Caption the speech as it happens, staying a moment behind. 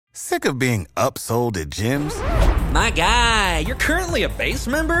Sick of being upsold at gyms? My guy, you're currently a base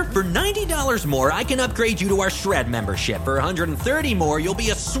member? For $90 more, I can upgrade you to our Shred membership. For $130 more, you'll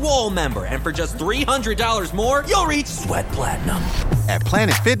be a Swole member. And for just $300 more, you'll reach Sweat Platinum. At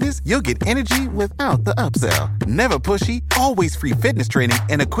Planet Fitness, you'll get energy without the upsell. Never pushy, always free fitness training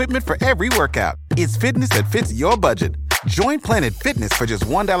and equipment for every workout. It's fitness that fits your budget. Join Planet Fitness for just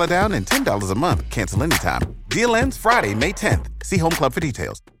 $1 down and $10 a month. Cancel anytime. Deal ends Friday, May 10th. See Home Club for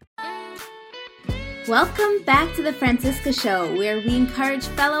details. Welcome back to the Franciska Show, where we encourage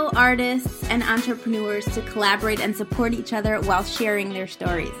fellow artists and entrepreneurs to collaborate and support each other while sharing their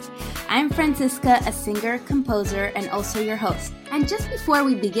stories. I'm Franciska, a singer, composer, and also your host. And just before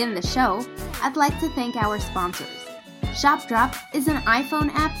we begin the show, I'd like to thank our sponsors. Shop Drop is an iPhone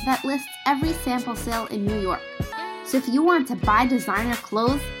app that lists every sample sale in New York. So if you want to buy designer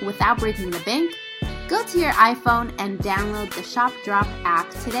clothes without breaking the bank, go to your iPhone and download the Shop Drop app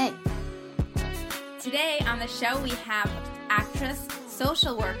today. Today on the show we have actress,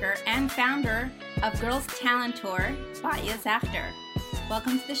 social worker, and founder of Girls Talent Tour, Batya Zachter.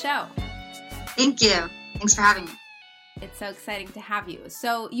 Welcome to the show. Thank you. Thanks for having me. It's so exciting to have you.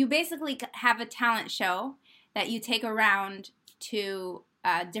 So you basically have a talent show that you take around to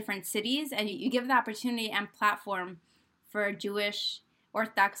different cities, and you give the opportunity and platform for Jewish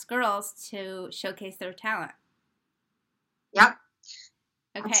Orthodox girls to showcase their talent. Yep.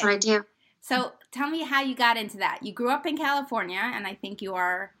 Okay. That's what I do. So tell me how you got into that. You grew up in California, and I think you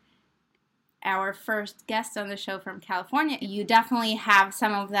are our first guest on the show from California. You definitely have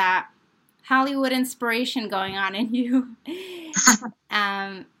some of that Hollywood inspiration going on in you.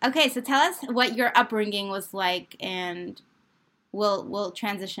 Okay, so tell us what your upbringing was like, and we'll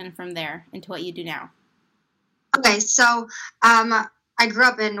transition from there into what you do now. Okay, so I grew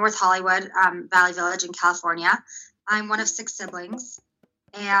up in North Hollywood, Valley Village in California. I'm one of 6 siblings.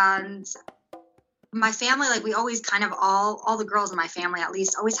 And my family, like, we always kind of all the girls in my family, at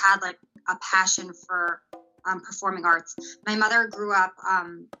least, always had like a passion for performing arts. My mother grew up,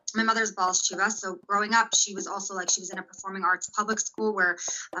 my mother's Baal Shiva, so growing up, she was also like, she was in a performing arts public school where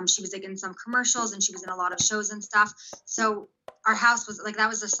she was like in some commercials and she was in a lot of shows and stuff. So our house was like, that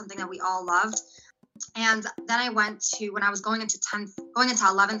was just something that we all loved. And then I went to, when I was going into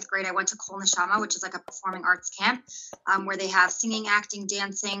 11th grade, I went to Kol Neshama, which is like a performing arts camp, where they have singing, acting,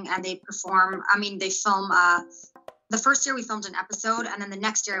 dancing, and they perform. They film, the first year we filmed an episode, and then the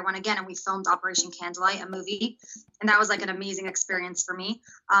next year I went again and we filmed Operation Candlelight, a movie. And that was like an amazing experience for me.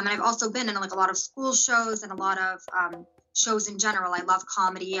 And I've also been in like a lot of school shows and a lot of shows in general. I love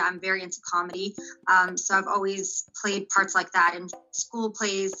comedy. I'm very into comedy. So I've always played parts like that in school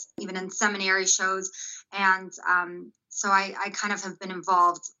plays, even in seminary shows. And so I kind of have been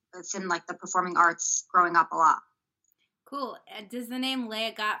involved within like the performing arts growing up a lot. Cool. Does the name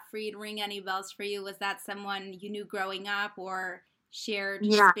Leah Gottfried ring any bells for you? Was that someone you knew growing up or shared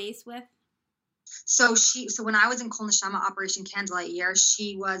space with? So when I was in Kol Neshama Operation Candlelight year,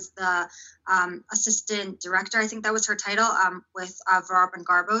 she was the assistant director. I think that was her title, with Varap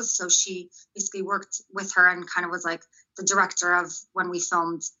Garbos. So she basically worked with her and kind of was like the director of when we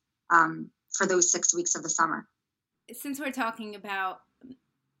filmed for those 6 weeks of the summer. Since we're talking about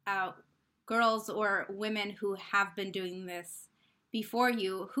girls or women who have been doing this before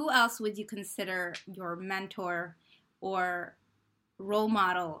you, who else would you consider your mentor or role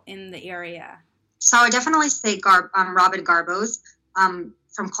model in the area? So I definitely say Robin Garbos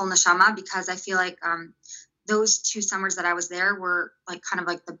from Kol Neshama, because I feel like those 2 summers that I was there were like kind of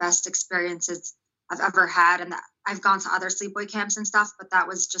like the best experiences I've ever had. And I've gone to other sleepaway camps and stuff, but that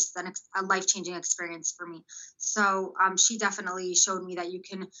was just a life-changing experience for me. So she definitely showed me that you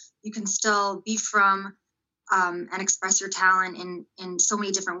can still be from and express your talent in so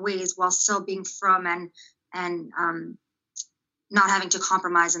many different ways while still being from and not having to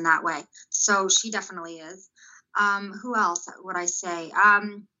compromise in that way. So she definitely is. Who else would I say?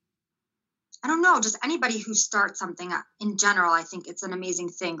 I don't know, just anybody who starts something in general. I think it's an amazing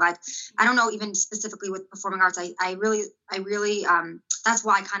thing. Like, I don't know, even specifically with performing arts, I really, that's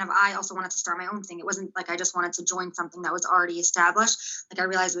why I also wanted to start my own thing. It wasn't like I just wanted to join something that was already established. Like, I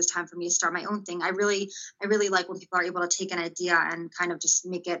realized it was time for me to start my own thing. I really like when people are able to take an idea and kind of just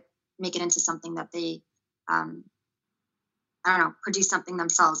make it into something that they, produce something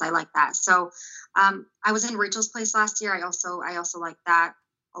themselves. I like that. So I was in Rachel's Place last year. I also like that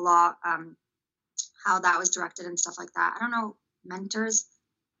a lot. How that was directed and stuff like that. I don't know, mentors.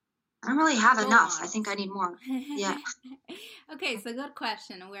 I don't really have enough. I think I need more. Yeah. Okay, so good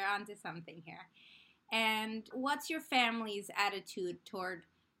question. We're on to something here. And what's your family's attitude toward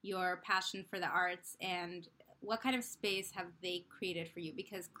your passion for the arts and what kind of space have they created for you?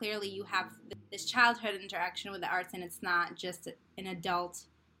 Because clearly you have this childhood interaction with the arts, and it's not just an adult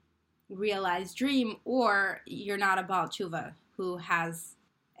realized dream, or you're not a Baal Tshuva who has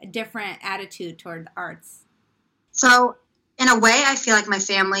a different attitude toward the arts. So in a way, I feel like my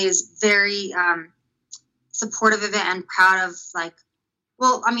family is very supportive of it and proud of, like,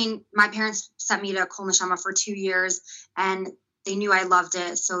 well, I mean, my parents sent me to Kol Neshama for 2 years, and they knew I loved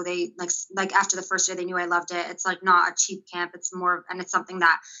it. So they like after the first year, they knew I loved it. It's like not a cheap camp. It's more, and it's something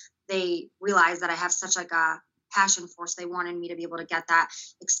that they realize that I have such like a passion for. So they wanted me to be able to get that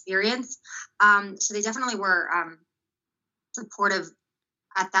experience. So they definitely were supportive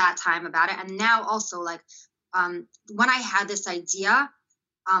at that time about it. And now also, like, when I had this idea,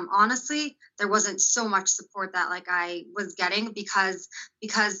 honestly, there wasn't so much support that like I was getting because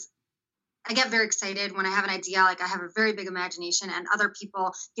I get very excited when I have an idea. Like, I have a very big imagination, and other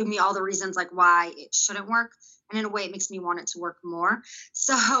people give me all the reasons like why it shouldn't work. And in a way, it makes me want it to work more.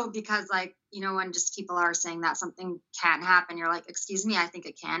 So because, like, you know, when just people are saying that something can't happen, you're like, excuse me, I think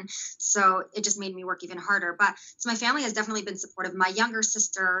it can. So it just made me work even harder. But so my family has definitely been supportive. My younger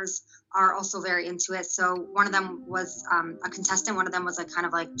sisters are also very into it. So one of them was a contestant. One of them was like kind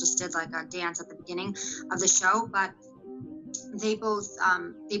of like just did like a dance at the beginning of the show. But they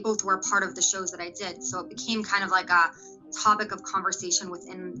both were part of the shows that I did. So it became kind of like a topic of conversation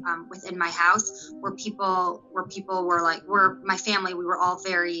within my house, where people were like, my family, we were all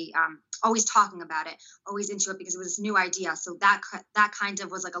very always talking about it, always into it, because it was this new idea. So that kind of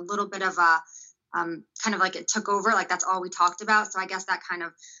was like a little bit of a kind of like it took over, like that's all we talked about. So I guess that kind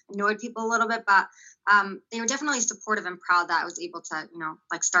of annoyed people a little bit, but they were definitely supportive and proud that I was able to, you know,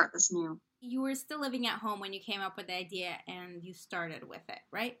 like start this new. You were still living at home when you came up with the idea and you started with it,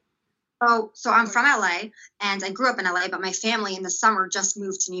 right? Oh, so I'm from LA, and I grew up in LA, but my family in the summer just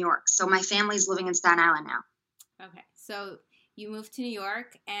moved to New York. So my family's living in Staten Island now. Okay, so you moved to New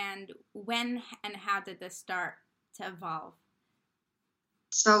York, and when and how did this start to evolve?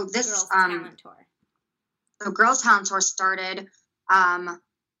 So this Girls Talent Tour. So Girls Talent Tour started.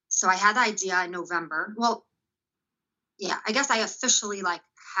 So I had the idea in November. Well, yeah, I guess I officially like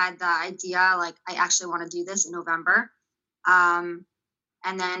had the idea, like I actually want to do this in November.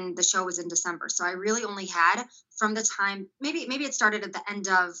 And then the show was in December. So I really only had from the time, maybe it started at the end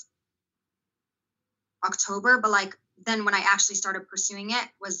of October, but like then when I actually started pursuing it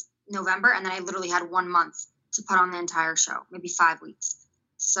was November. And then I literally had 1 month to put on the entire show, maybe 5 weeks.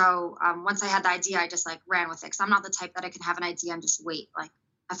 So once I had the idea, I just like ran with it. Cause I'm not the type that I can have an idea and just wait. Like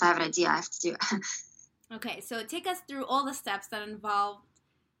if I have an idea, I have to do it. Okay. So take us through all the steps that involved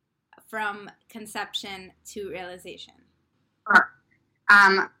from conception to realization. Sure.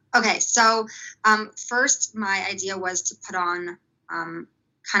 Okay, so first my idea was to put on kind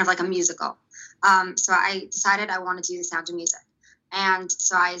of like a musical. So I decided I want to do The Sound of Music. And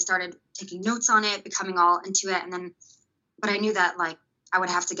so I started taking notes on it, becoming all into it. And then, but I knew that like I would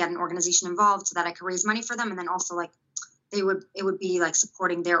have to get an organization involved so that I could raise money for them. And then also like it would be like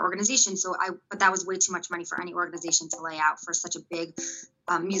supporting their organization. But that was way too much money for any organization to lay out for such a big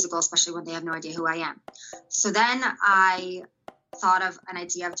musical, especially when they have no idea who I am. So then I thought of an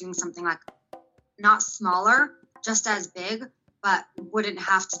idea of doing something like not smaller, just as big, but wouldn't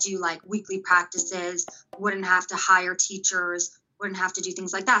have to do like weekly practices, wouldn't have to hire teachers, wouldn't have to do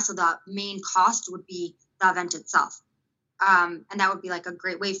things like that. So the main cost would be the event itself. And that would be like a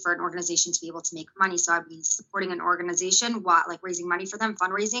great way for an organization to be able to make money. So I'd be supporting an organization while like raising money for them,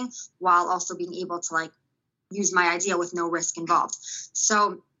 fundraising, while also being able to like use my idea with no risk involved.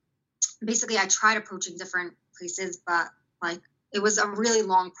 So basically I tried approaching different places, but like it was a really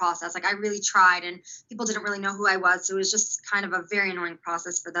long process. Like I really tried and people didn't really know who I was. So it was just kind of a very annoying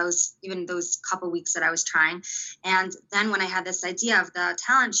process for even those couple weeks that I was trying. And then when I had this idea of the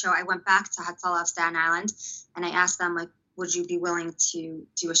talent show, I went back to Hatzalah of Staten Island and I asked them like, would you be willing to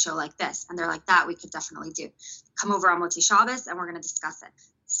do a show like this? And they're like, that we could definitely do. Come over on Motzi Shabbos and we're going to discuss it.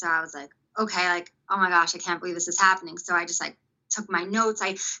 So I was like, okay, like, oh my gosh, I can't believe this is happening. So I just like took my notes.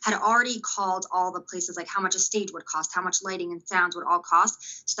 I had already called all the places, like how much a stage would cost, how much lighting and sounds would all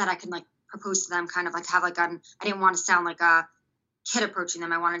cost, so that I could like propose to them, kind of like have like I didn't want to sound like a kid approaching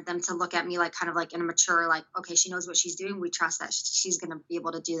them. I wanted them to look at me like kind of like in a mature, like, okay, she knows what she's doing. We trust that she's going to be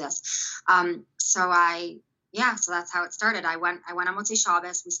able to do this. So that's how it started. I went on Motzei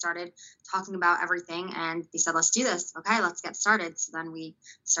Shabbos. We started talking about everything and they said, let's do this. Okay, let's get started. So then we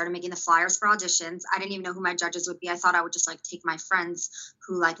started making the flyers for auditions. I didn't even know who my judges would be. I thought I would just like take my friends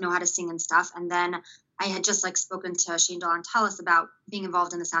who like know how to sing and stuff. And then I had just like spoken to Shane Dolan Tellis about being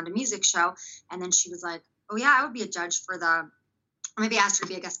involved in the Sound of Music show. And then she was like, oh yeah, I would be a judge for the maybe I asked her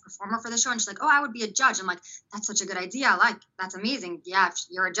to be a guest performer for the show, and she's like, oh, I would be a judge. I'm like, that's such a good idea. That's amazing. Yeah, if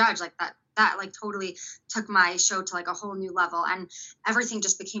you're a judge, like that like totally took my show to like a whole new level, and everything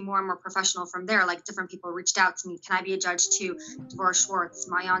just became more and more professional from there. Like different people reached out to me, can I be a judge too? Deborah Schwartz,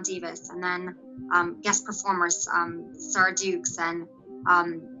 Mayan Davis, and then guest performers, Sarah Dukes, and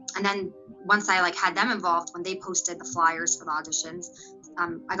then once I like had them involved, when they posted the flyers for the auditions,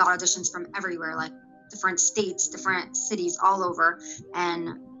 I got auditions from everywhere, like different states, different cities, all over.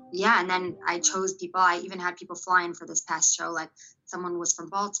 And yeah, and then I chose people. I even had people fly in for this past show. Like someone was from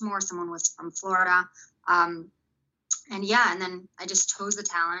Baltimore, someone was from Florida. And yeah, and then I just chose the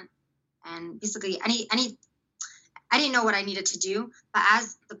talent, and basically I didn't know what I needed to do, but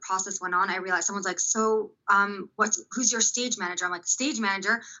as the process went on, I realized someone's like, so who's your stage manager? I'm like, stage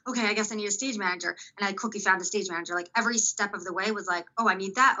manager? Okay, I guess I need a stage manager. And I quickly found the stage manager. Like every step of the way was like, oh, I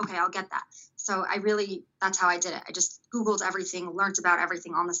need that? Okay, I'll get that. So that's how I did it. I just Googled everything, learned about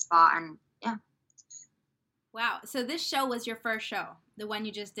everything on the spot, and yeah. Wow. So this show was your first show, the one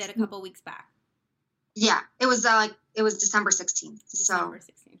you just did a couple weeks back. Yeah, it was December 16th. December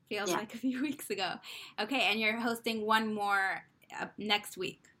 16th. Feels like a few weeks ago. Okay, and you're hosting one more next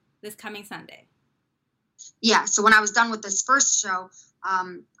week, this coming Sunday. Yeah, so when I was done with this first show,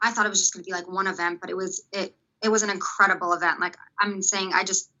 I thought it was just going to be like one event, but it was an incredible event. Like I'm saying,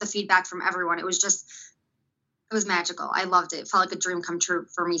 the feedback from everyone, it was magical. I loved it. It felt like a dream come true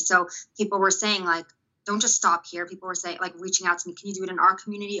for me. So people were saying like, don't just stop here. People were saying, like, reaching out to me, can you do it in our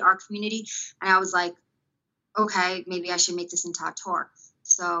community? And I was like, okay, maybe I should make this into a tour.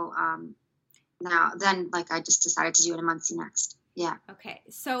 So I just decided to do it in Muncie next. Yeah. Okay.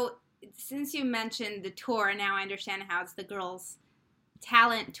 So since you mentioned the tour, now I understand how it's the Girls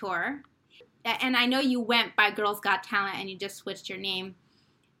Talent Tour. And I know you went by Girls Got Talent and you just switched your name.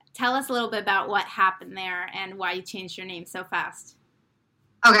 Tell us a little bit about what happened there and why you changed your name so fast.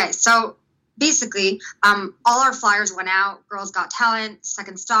 Okay. So basically, all our flyers went out. Girls Got Talent,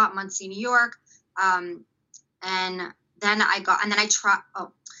 second stop, Muncie, New York. Then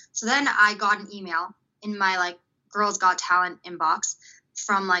I got an email in my like Girls Got Talent inbox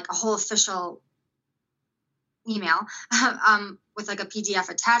from like a whole official email with like a PDF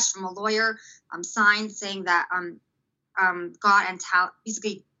attached from a lawyer signed saying that Got and Talent,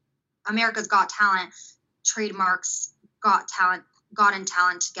 basically America's Got Talent trademarks Got and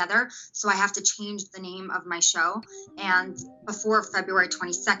Talent together. So I have to change the name of my show. And before February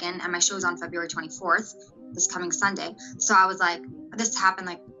 22nd, and my show's on February 24th, this coming Sunday. So I was like, this happened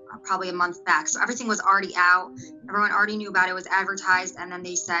like probably a month back. So everything was already out. Everyone already knew about it. It was advertised. And then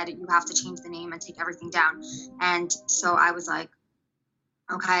they said, you have to change the name and take everything down. And so I was like,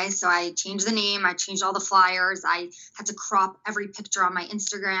 okay. So I changed the name. I changed all the flyers. I had to crop every picture on my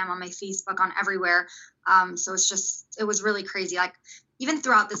Instagram, on my Facebook, on everywhere. So it was really crazy. Like even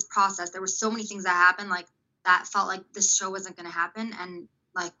throughout this process, there were so many things that happened, like that felt like this show wasn't going to happen. And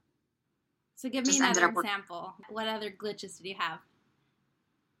like, so give me another example. What other glitches did you have?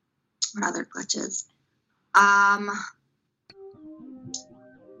 What other glitches?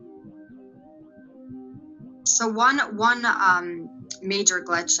 So one major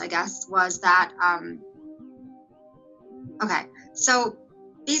glitch, I guess, was that, okay. So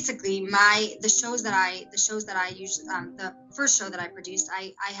basically the shows that I used, the first show that I produced,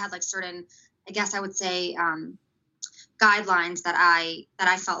 I had like certain, I guess I would say, guidelines that I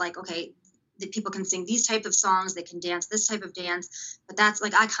felt like, okay, that people can sing these type of songs, they can dance this type of dance, but that's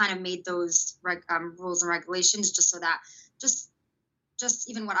like I kind of made those rules and regulations just so that just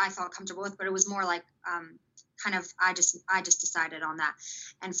even what I felt comfortable with, but it was more like kind of I just decided on that.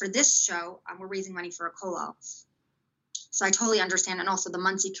 And for this show, we're raising money for a kollel, so I totally understand. And also the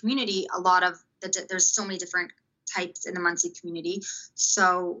Muncie community, a lot of there's so many different types in the Muncie community,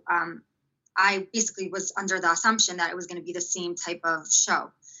 so I basically was under the assumption that it was going to be the same type of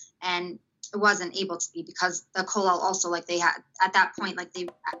show, and it wasn't able to be because the kollel also, like they had at that point, like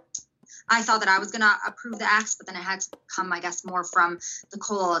I thought that I was going to approve the acts, but then it had to come, I guess, more from the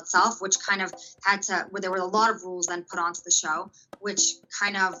kollel itself, which kind of where there were a lot of rules then put onto the show, which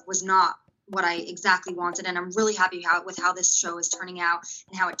kind of was not what I exactly wanted. And I'm really happy with how this show is turning out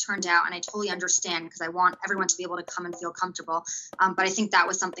and how it turned out. And I totally understand because I want everyone to be able to come and feel comfortable. But I think that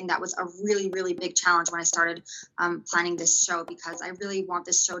was something that was a really, really big challenge when I started planning this show, because I really want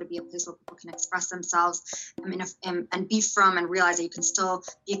this show to be a place where people can express themselves and be from and realize that you can still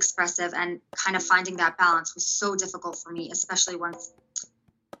be expressive, and kind of finding that balance was so difficult for me, especially when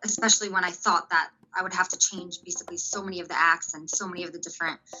I thought that I would have to change basically so many of the acts and so many of the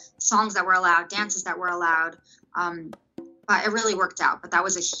different songs that were allowed, dances that were allowed. But it really worked out. But that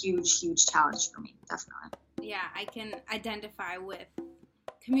was a huge, huge challenge for me, definitely. Yeah, I can identify with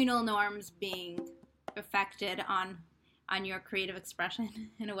communal norms being affected on your creative expression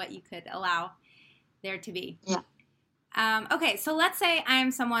and what you could allow there to be. Yeah. Okay, so let's say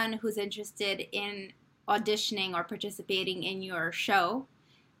I'm someone who's interested in auditioning or participating in your show.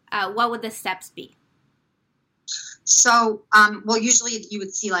 What would the steps be? So, well, usually you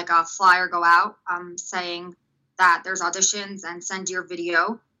would see like a flyer go out saying that there's auditions and send your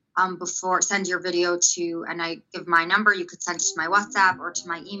video to, and I give my number. You could send it to my WhatsApp or to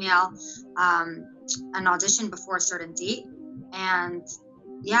my email, an audition before a certain date. And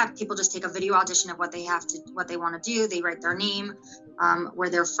yeah, people just take a video audition of what they want to do. They write their name, where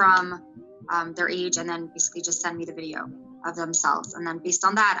they're from, their age, and then basically just send me the video of themselves. And then based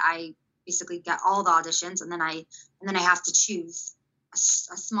on that, I basically get all the auditions, and then I have to choose a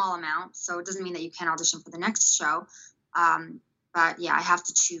small amount. So it doesn't mean that you can't audition for the next show. But yeah, I have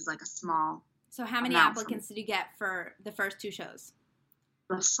to choose like a small. So how many applicants did you get for the first 2 shows?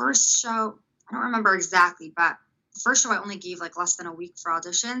 The first show, I don't remember exactly, but the first show I only gave like less than a week for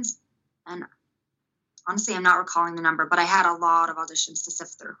auditions. And honestly, I'm not recalling the number, but I had a lot of auditions to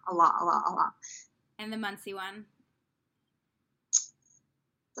sift through. A lot. And the Muncie one?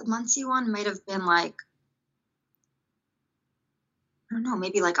 The Muncie one might have been like, I don't know,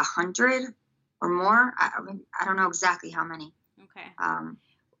 maybe like 100 or more. I don't know exactly how many. Okay.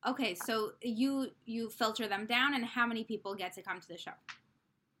 Okay, so you filter them down, and how many people get to come to the show?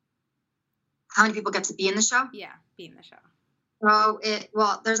 How many people get to be in the show? Yeah, be in the show. Well,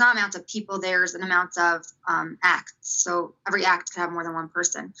 there's not an amount of people. There's an amount of acts. So every act could have more than one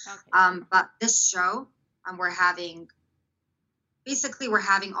person. Okay. But this show, we're having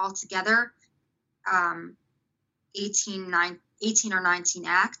all together 18 or 19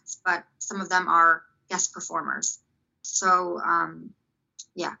 acts, but some of them are guest performers. So,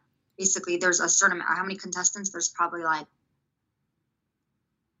 yeah, basically there's a certain amount. How many contestants? There's probably like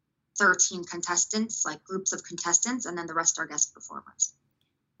 13 contestants, like groups of contestants, and then the rest are guest performers.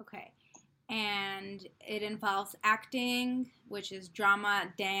 Okay. And it involves acting, which is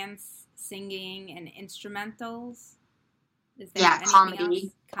drama, dance, singing, and instrumentals. Is there anything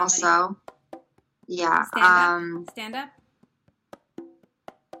comedy else? Also. Yeah. Stand up?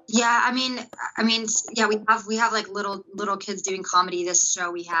 Yeah, I mean, yeah, we have like little kids doing comedy. This show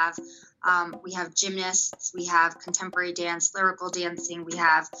we have gymnasts, we have contemporary dance, lyrical dancing, we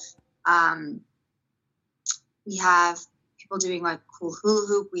have people doing like cool hula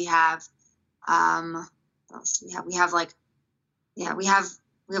hoop. We have what else? We have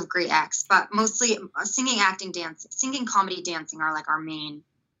great acts, but mostly singing, acting, dance, singing, comedy, dancing are like our main.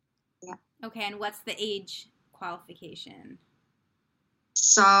 Yeah. Okay, and what's the age qualification?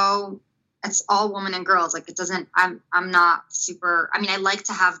 So it's all women and girls. Like it doesn't. I'm not super. I mean, I like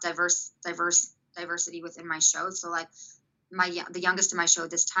to have diversity within my show. So like the youngest in my show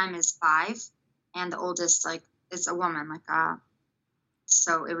this time is 5, and the oldest like is a woman. Like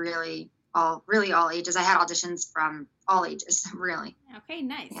so it really all ages. I had auditions from all ages, really. Okay,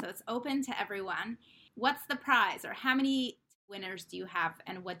 nice. Yeah. So it's open to everyone. What's the prize, or how many winners do you have,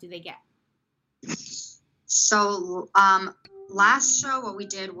 and what do they get? So last show, what we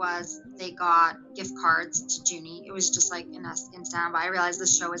did was they got gift cards to Junie. It was just like in stand, but I realized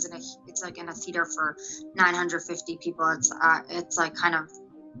this show it's like in a theater for 950 people. It's like kind of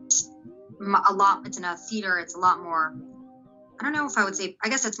a lot. It's in a theater. It's a lot more. I don't know if I would say. I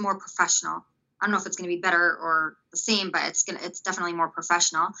guess it's more professional. I don't know if it's going to be better or the same, but it's definitely more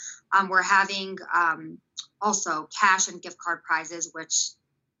professional. We're having also cash and gift card prizes, which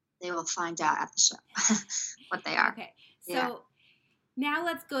they will find out at the show what they are. Okay. So now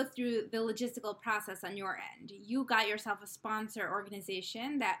let's go through the logistical process on your end. You got yourself a sponsor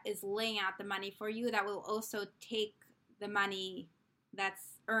organization that is laying out the money for you, that will also take the money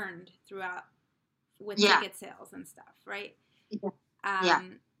that's earned throughout with ticket sales and stuff, right? Yeah.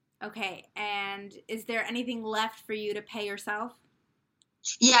 Okay. And is there anything left for you to pay yourself?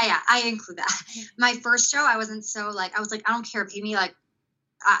 Yeah. I include that. My first show, I was like, I don't care. Pay me like,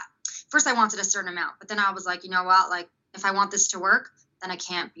 first I wanted a certain amount, but then I was like, you know what? Like, if I want this to work, then I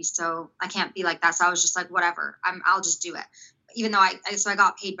can't be like that. So I was just like, whatever, I'll just do it. Even though I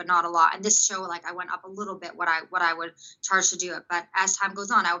got paid, but not a lot. And this show, like I went up a little bit what I would charge to do it. But as time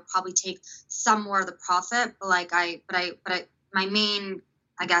goes on, I would probably take some more of the profit. But my main,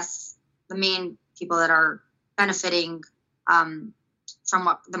 I guess the main people that are benefiting from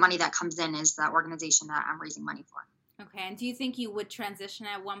what the money that comes in is the organization that I'm raising money for. Okay, and do you think you would transition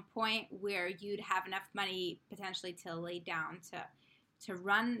at one point where you'd have enough money potentially to lay down to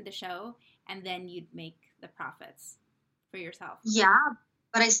run the show, and then you'd make the profits for yourself? Yeah,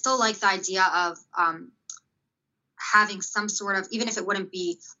 but I still like the idea of having some sort of, even if it wouldn't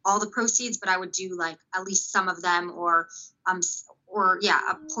be all the proceeds, but I would do like at least some of them, or a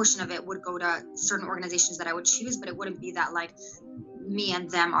portion of it would go to certain organizations that I would choose, but it wouldn't be that like me and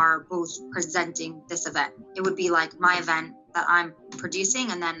them are both presenting this event. It would be like my event that I'm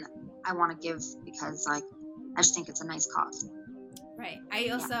producing, and then I want to give because like I just think it's a nice cause. Right. I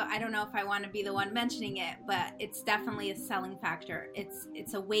don't know if I want to be the one mentioning it, but it's definitely a selling factor.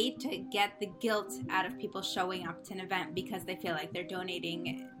 It's a way to get the guilt out of people showing up to an event because they feel like they're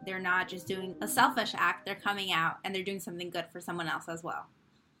donating. They're not just doing a selfish act. They're coming out and they're doing something good for someone else as well.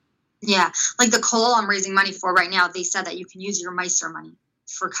 Yeah. Like the Cole I'm raising money for right now, they said that you can use your Meister money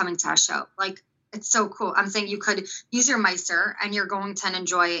for coming to our show. Like, it's so cool. I'm saying you could use your Meister and you're going to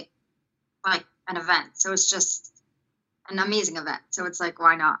enjoy like an event. So it's just an amazing event. So it's like,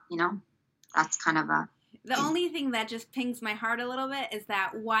 why not? You know, that's kind of the only thing that just pings my heart a little bit is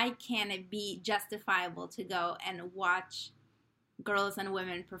that why can't it be justifiable to go and watch girls and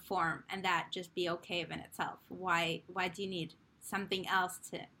women perform and that just be okay in itself? Why do you need something else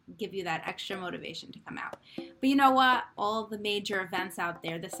to give you that extra motivation to come out? But you know what? All the major events out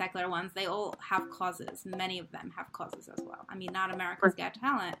there, the secular ones, they all have causes. Many of them have causes as well. I mean, not America's Got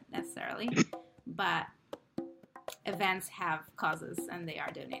Talent necessarily, but events have causes and they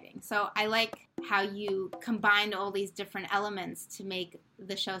are donating. So I like how you combined all these different elements to make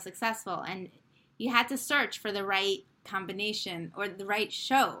the show successful, and you had to search for the right combination or the right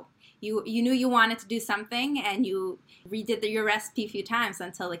show. You knew you wanted to do something and you redid your recipe a few times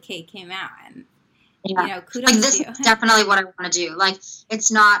until the cake came out, and you know, kudos like, this to you. is definitely what I want to do. Like,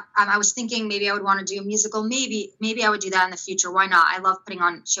 it's not, I was thinking maybe I would want to do a musical. Maybe I would do that in the future. Why not? I love putting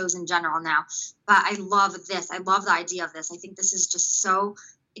on shows in general now, but I love this. I love the idea of this. I think this is just so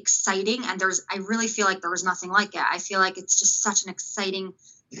exciting. And I really feel like there was nothing like it. I feel like it's just such an exciting,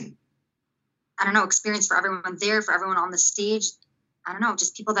 I don't know, experience for everyone there, for everyone on the stage. I don't know,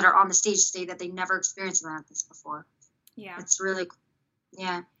 just people that are on the stage say that they never experienced something like this before. Yeah. It's really cool.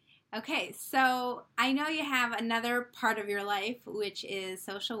 Yeah. Okay, so I know you have another part of your life, which is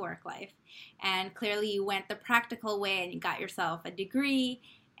social work life. And clearly you went the practical way and you got yourself a degree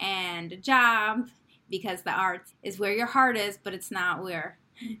and a job because the arts is where your heart is, but it's not where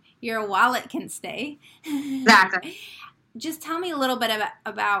your wallet can stay. Exactly. Just tell me a little bit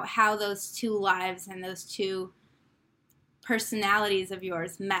about how those two lives and those two personalities of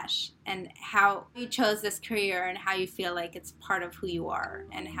yours mesh, and how you chose this career and how you feel like it's part of who you are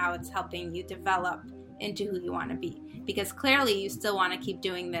and how it's helping you develop into who you want to be. Because clearly you still want to keep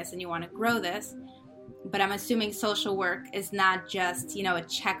doing this and you want to grow this, but I'm assuming social work is not just, you know, a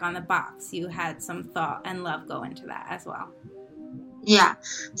check on the box. You had some thought and love go into that as well. Yeah.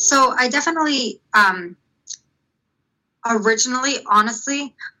 So I definitely, originally,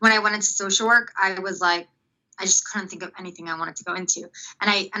 honestly, when I went into social work, I was like, I just couldn't think of anything I wanted to go into.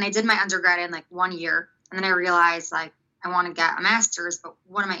 And I did my undergrad in like 1 year. And then I realized like, I want to get a master's, but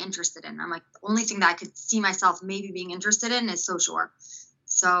what am I interested in? I'm like, the only thing that I could see myself maybe being interested in is social work.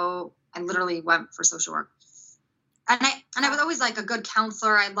 So I literally went for social work. And I was always like a good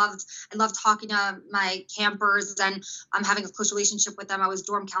counselor. I loved talking to my campers, and I'm having a close relationship with them. I was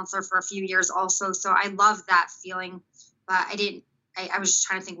dorm counselor for a few years also. So I loved that feeling, but I was just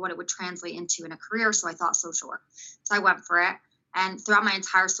trying to think what it would translate into in a career. So I thought social work. So I went for it. And throughout my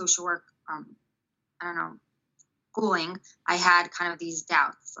entire social work, schooling, I had kind of these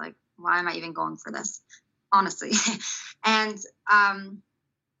doubts, like, why am I even going for this? Honestly. And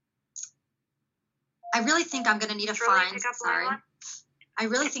I really think I'm going to need to find, I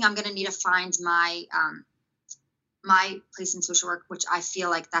really think I'm going to need to find my place in social work, which I feel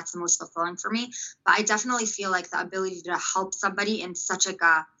like that's the most fulfilling for me. But I definitely feel like the ability to help somebody in such like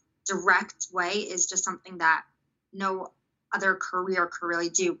a direct way is just something that no other career could really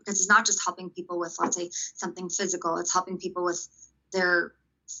do, because it's not just helping people with, let's say, something physical. It's helping people with their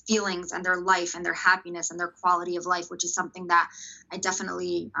feelings and their life and their happiness and their quality of life, which is something that I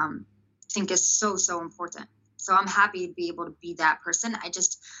definitely think is so, so important. So I'm happy to be able to be that person.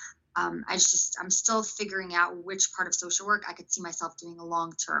 I'm still figuring out which part of social work I could see myself doing a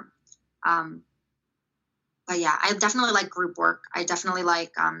long term. But yeah, I definitely like group work. I definitely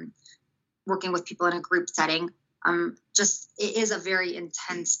like working with people in a group setting. It is a very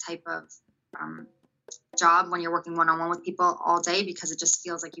intense type of job when you're working one-on-one with people all day, because it just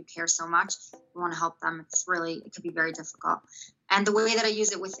feels like you care so much. You want to help them. It could be very difficult. And the way that I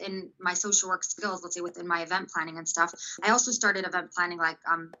use it within my social work skills, let's say within my event planning and stuff, I also started event planning, like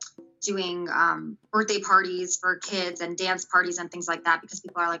doing birthday parties for kids and dance parties and things like that, because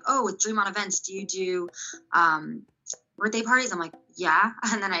people are like, oh, with Dream On Events, do you do birthday parties? I'm like, yeah.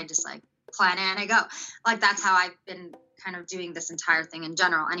 And then I just like plan it and I go. Like, that's how I've been kind of doing this entire thing in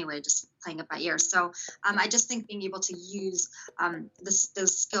general anyway, just playing it by ear. So I just think being able to use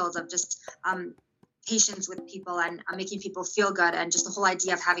those skills of just patience with people and making people feel good, and just the whole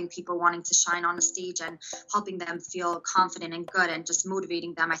idea of having people wanting to shine on the stage and helping them feel confident and good and just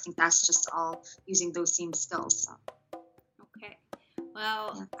motivating them. I think that's just all using those same skills. So. Okay.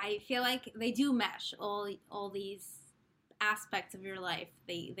 Well, yeah. I feel like they do mesh all these aspects of your life.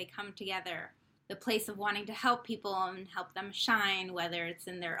 They come together. The place of wanting to help people and help them shine, whether it's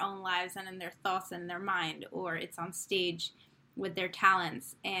in their own lives and in their thoughts and their mind, or it's on stage with their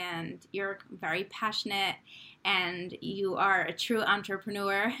talents. And you're very passionate, and you are a true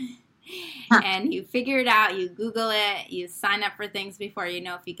entrepreneur. And you figure it out, you Google it, you sign up for things before you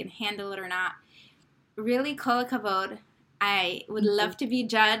know if you can handle it or not. Really, kol hakavod. I would love to be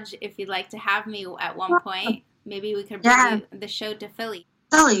judge if you'd like to have me at one point. Maybe we could bring the show to Philly.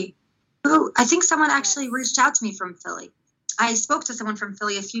 Philly. Ooh, I think someone actually reached out to me from Philly. I spoke to someone from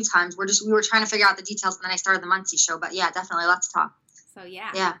Philly a few times. We were trying to figure out the details, and then I started the Muncie show. But yeah, definitely, let's talk. So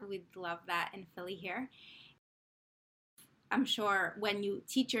yeah, we'd love that in Philly here. I'm sure when you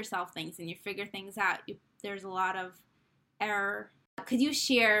teach yourself things and you figure things out, there's a lot of error. Could you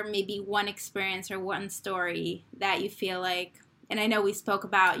share maybe one experience or one story that you feel like, and I know we spoke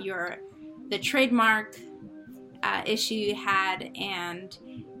about the trademark issue you had and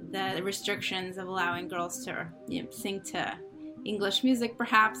the restrictions of allowing girls to sing to English music,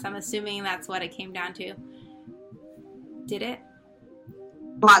 perhaps. I'm assuming that's what it came down to. Did it?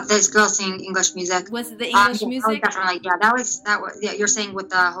 What, this girl singing English music? Was it the English music? Definitely, yeah. That was. Yeah, you're saying with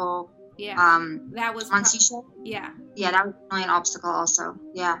the whole. Yeah. That was Muncie show. Yeah. Yeah, that was really an obstacle, also.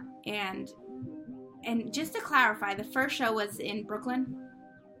 Yeah. And just to clarify, the first show was in Brooklyn.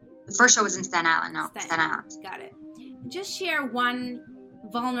 The first show was in Staten Island. No, Staten Island. Got it. Just share one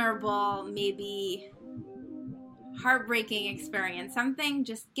vulnerable, maybe heartbreaking experience. Something.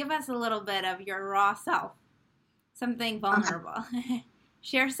 Just give us a little bit of your raw self. Something vulnerable. Okay.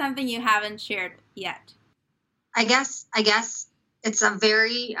 Share something you haven't shared yet. I guess it's a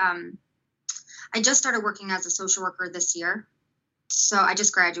very, I just started working as a social worker this year. So I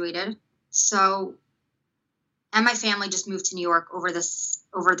just graduated. So, and my family just moved to New York over the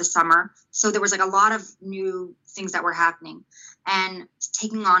summer. So there was like a lot of new things that were happening, and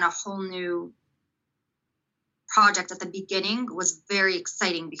taking on a whole new project at the beginning was very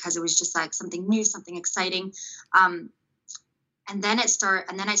exciting because it was just like something new, something exciting. And then I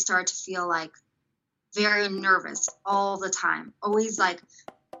started to feel like very nervous all the time, always like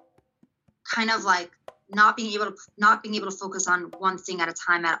kind of like not being able to focus on one thing at a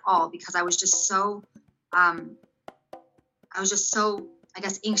time at all, because I was just so I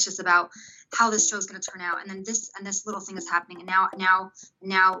guess anxious about how this show is going to turn out. And then this little thing is happening. And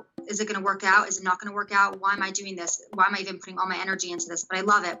now is it going to work out? Is it not going to work out? Why am I doing this? Why am I even putting all my energy into this? But I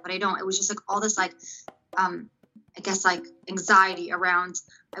love it, but I don't. It was just like all this, like, I guess like anxiety around,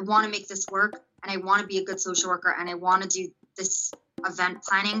 I want to make this work, and I want to be a good social worker, and I want to do this event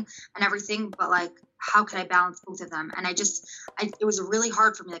planning and everything. But like, how could I balance both of them? And it was really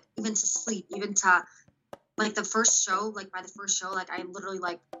hard for me, like even to sleep, even to, like the first show, like by the first show, like I literally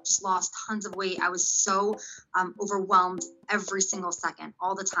like just lost tons of weight. I was so overwhelmed every single second,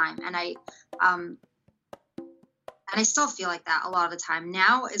 all the time. And I still feel like that a lot of the time.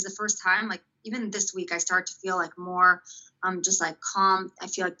 Now is the first time, like even this week, I start to feel like more just like calm. I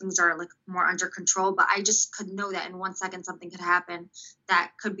feel like things are like more under control, but I just could know that in 1 second something could happen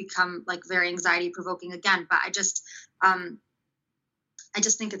that could become like very anxiety provoking again. But I just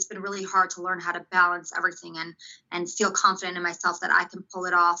think it's been really hard to learn how to balance everything and feel confident in myself that I can pull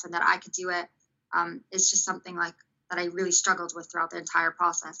it off and that I could do it. It's just something like that I really struggled with throughout the entire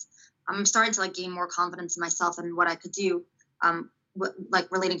process. I'm starting to like gain more confidence in myself and what I could do,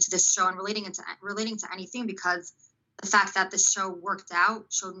 like relating to this show and relating to anything, because the fact that this show worked out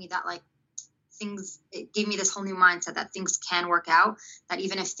showed me that like it gave me this whole new mindset that things can work out, that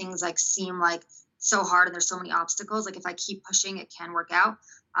even if things like seem like so hard and there's so many obstacles, like if I keep pushing, it can work out.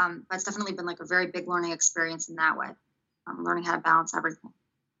 But it's definitely been like a very big learning experience in that way. Learning how to balance everything.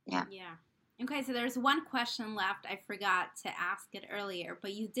 Yeah. Okay, so there's one question left. I forgot to ask it earlier,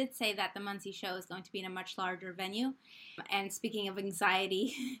 but you did say that the Muncie show is going to be in a much larger venue. And speaking of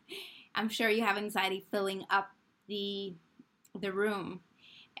anxiety, I'm sure you have anxiety filling up the room.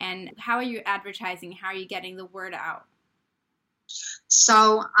 And how are you advertising? How are you getting the word out?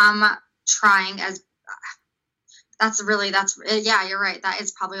 So I'm trying yeah, you're right. That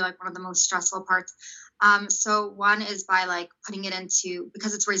is probably like one of the most stressful parts. So one is by like putting it into,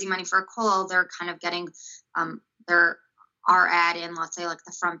 because it's raising money for a kollel, they're kind of getting, they're our ad in, let's say, like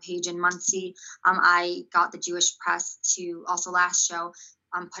the front page in Muncie. I got the Jewish press to also last show,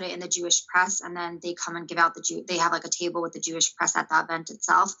 put it in the Jewish press, and then they come and give out they have like a table with the Jewish press at the event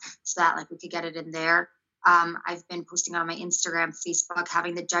itself, so that like we could get it in there. I've been posting on my Instagram, Facebook,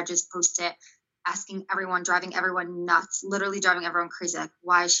 having the judges post it, asking everyone, driving everyone nuts, literally driving everyone crazy. Like,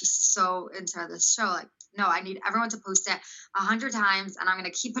 why is she so into this show? Like, no, I need everyone to post it 100 times, and I'm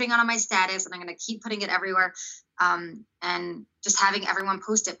going to keep putting it on my status, and I'm going to keep putting it everywhere. And just having everyone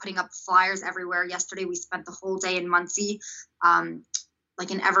post it, putting up flyers everywhere. Yesterday, we spent the whole day in Muncie,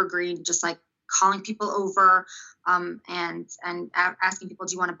 like in Evergreen, just like calling people over, and asking people,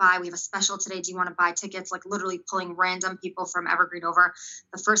 do you want to buy? We have a special today. Do you want to buy tickets? Like literally pulling random people from Evergreen over.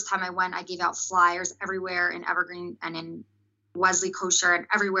 The first time I went, I gave out flyers everywhere in Evergreen and in Wesley Kosher and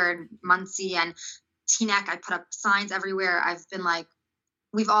everywhere in Muncie and Teaneck. I put up signs everywhere. I've been like,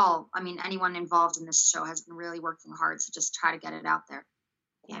 anyone involved in this show has been really working hard to just try to get it out there.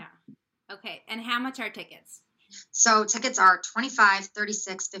 Yeah. Okay. And how much are tickets? So tickets are $25,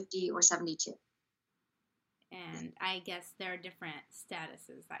 $36, $50, or $72. And I guess there are different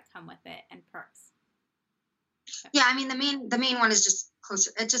statuses that come with it and perks. Yeah, I mean the main one is just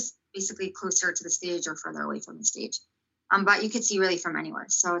closer. It's just basically closer to the stage or further away from the stage. But you could see really from anywhere.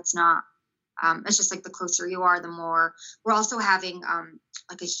 So it's not. It's just like the closer you are, the more. We're also having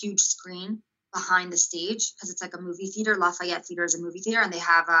like a huge screen behind the stage because it's like a movie theater. Lafayette Theater is a movie theater, and they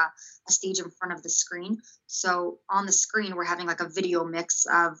have a stage in front of the screen. So on the screen, we're having like a video mix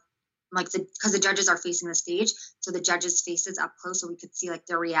of like because the judges are facing the stage, so the judges' faces up close, so we could see like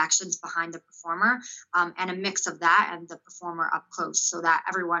their reactions behind the performer, and a mix of that and the performer up close, so that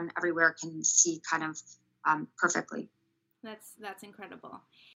everyone everywhere can see kind of perfectly. That's incredible.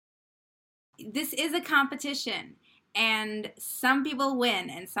 This is a competition, and some people win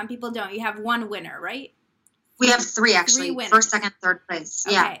and some people don't. You have one winner, right? We have three, actually. 3 winners. First, second, third place.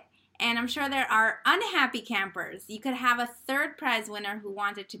 Okay. Yeah. And I'm sure there are unhappy campers. You could have a third prize winner who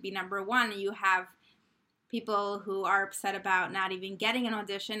wanted to be number one. You have people who are upset about not even getting an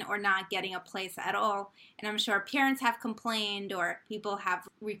audition or not getting a place at all. And I'm sure parents have complained, or people have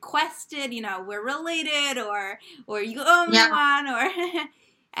requested, we're related, or you owe me one, or...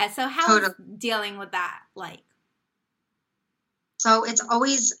 So how is dealing with that like? So it's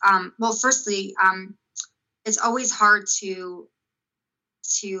always, firstly, it's always hard to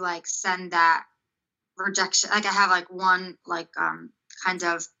like send that rejection. Like I have like one like kind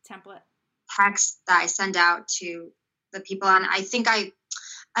of template text that I send out to the people, and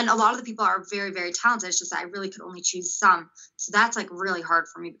and a lot of the people are very, very talented. It's just that I really could only choose some. So that's like really hard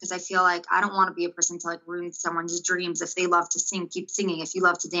for me because I feel like I don't want to be a person to like ruin someone's dreams. If they love to sing, keep singing. If you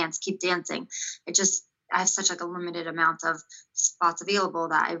love to dance, keep dancing. I have such like a limited amount of spots available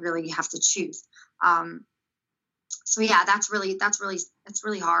that I really have to choose. So yeah, it's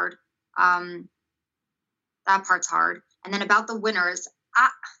really hard. That part's hard. And then about the winners,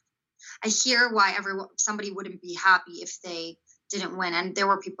 I hear why somebody wouldn't be happy if they didn't win. And there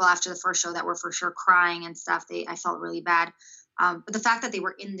were people after the first show that were for sure crying and stuff. I felt really bad. But the fact that they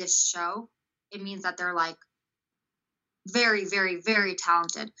were in this show, it means that they're like very, very, very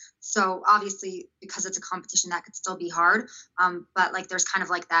talented. So obviously, because it's a competition, that could still be hard. But like, there's kind of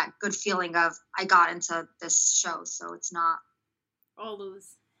like that good feeling of I got into this show, so it's not all lose.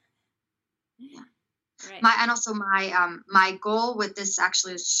 Yeah. Right. My goal with this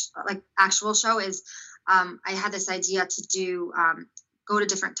actual show is I had this idea to do go to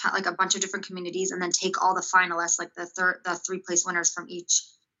different like a bunch of different communities and then take all the finalists, like the 3 place winners from each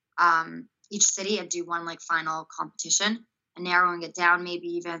city, and do one like final competition and narrowing it down. Maybe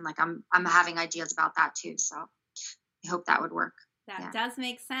even like I'm having ideas about that too. So I hope that would work. That does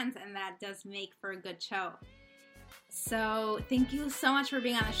make sense, and that does make for a good show. So thank you so much for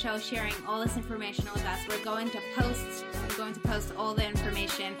being on the show, sharing all this information with us. I'm going to post all the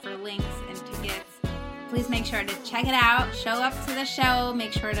information for links and tickets. Please make sure to check it out. Show up to the show.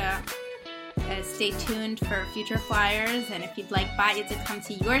 Make sure to stay tuned for future flyers. And if you'd like Batya to come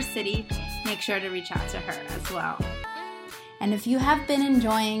to your city, make sure to reach out to her as well. And if you have been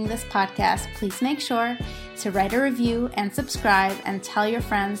enjoying this podcast, please make sure to write a review and subscribe, and tell your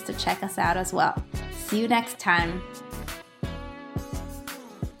friends to check us out as well. See you next time.